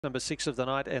Number 6 of the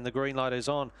night, and the green light is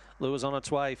on. Lures on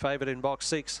its way, favoured in box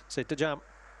 6, set to jump.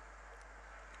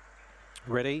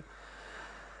 Ready,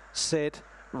 set,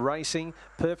 racing,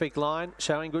 perfect line,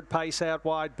 showing good pace out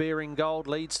wide. Bearing Gold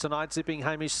leads tonight, zipping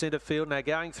Hamish centre field. Now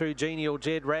going through Genial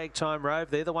Jed, Ragtime Rove.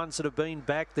 They're the ones that have been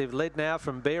back. They've led now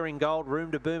from Bearing Gold,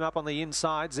 Room to Boom up on the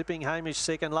inside. Zipping Hamish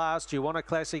second last. You want a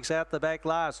Classics out the back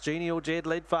last. Genial Jed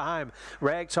led for home.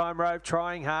 Ragtime Rove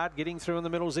trying hard, getting through in the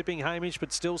middle. Zipping Hamish,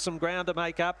 but still some ground to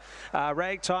make up.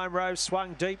 Ragtime Rove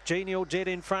swung deep. Genial Jed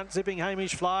in front. Zipping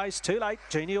Hamish flies. Too late.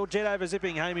 Genial Jed over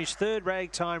Zipping Hamish. Third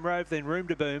Ragtime Rove, then Room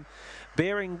to Boom.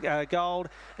 Bearing Gold,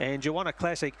 and you want a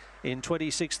Classic in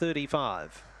 26.35.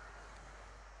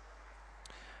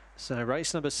 So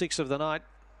race number 6 of the night,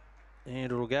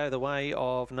 and it'll go the way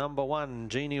of number 1,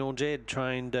 Genial Jed,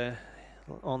 trained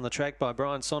on the track by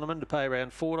Brian Sonneman to pay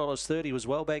around $4.30. Was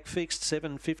well back fixed,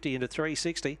 $7.50 into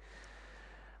 $3.60.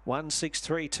 1, 6,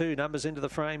 3, 2 numbers into the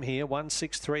frame here. 1,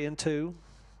 6, 3 and 2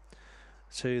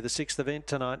 to the 6th event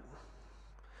tonight.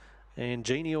 And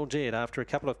Genial Jed, after a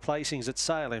couple of placings at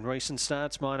Sale in recent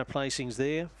starts, minor placings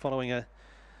there, following a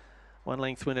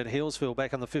 1-length win at Hillsville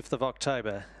back on the 5th of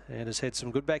October, and has had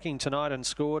some good backing tonight and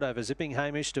scored over Zipping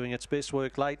Hamish, doing its best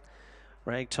work late.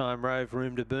 Ragtime Rove,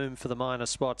 Room to Boom for the minor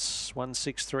spots. 1,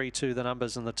 6, 3, 2 the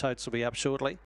numbers, and the totes will be up shortly.